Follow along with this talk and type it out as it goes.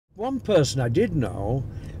One person I did know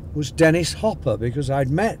was Dennis Hopper, because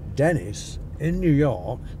I'd met Dennis in New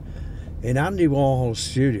York in Andy Warhol's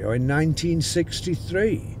studio in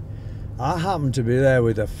 1963. I happened to be there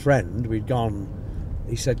with a friend. We'd gone,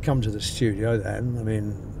 he said, come to the studio then. I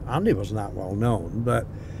mean, Andy wasn't that well known, but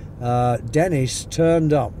Dennis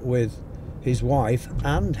turned up with his wife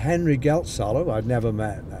and Henry Geldzahler, who I'd never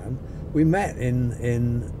met then. We met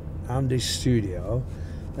in Andy's studio,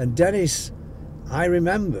 and Dennis, I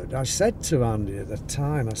remembered, I said to Andy at the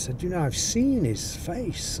time, I said, you know, I've seen his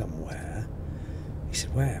face somewhere. He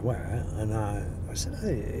said, where? And I said,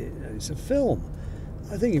 hey, it's a film.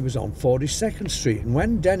 I think it was on 42nd Street. And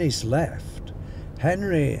when Dennis left,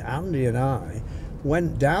 Henry, Andy and I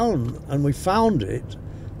went down and we found it,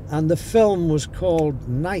 and the film was called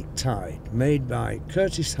Night Tide, made by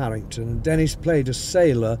Curtis Harrington, and Dennis played a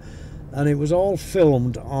sailor, and it was all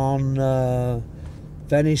filmed on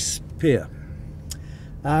Venice Pier.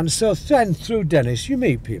 And so then through Dennis you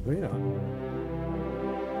meet people, you know.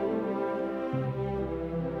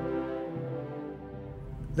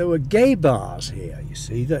 There were gay bars here, you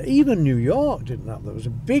see, that even New York didn't have. There was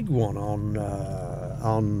a big one on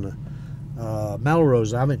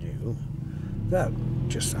Melrose Avenue that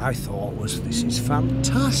just, I thought, was, this is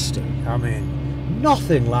fantastic. I mean,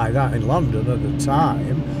 nothing like that in London at the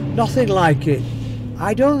time. Nothing like it,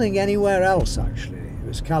 I don't think, anywhere else, actually. It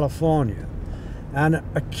was California. And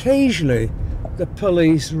occasionally the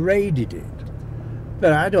police raided it.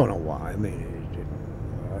 But I don't know why. I mean,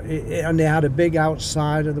 and they had a big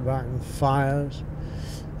outside at the back and fires,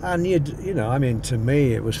 and you know, I mean, to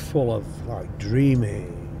me it was full of like dreamy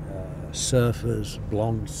surfers,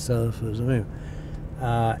 blonde surfers. I mean,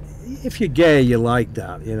 if you're gay, you like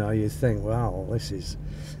that, you know. You think, well, this is,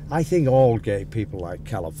 I think all gay people like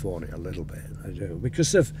California a little bit. I do,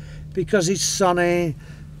 because it's sunny.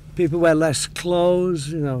 People wear less clothes,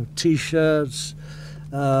 you know, t-shirts.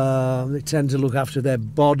 They tend to look after their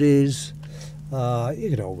bodies. You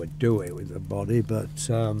can overdo it with the body, but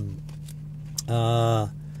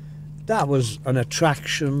that was an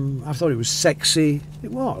attraction. I thought it was sexy.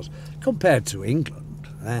 It was, compared to England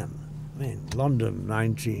then. I mean, London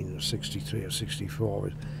 1963 or 64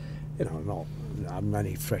 was, you know, not had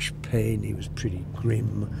many fresh paint. He was pretty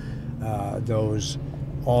grim. Those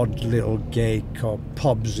odd little gay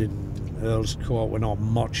pubs in Earl's Court were not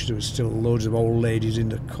much. There was still loads of old ladies in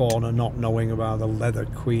the corner not knowing about the Leather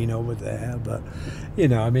Queen over there, but you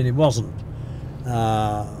know, I mean, it wasn't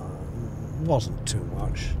too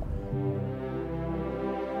much.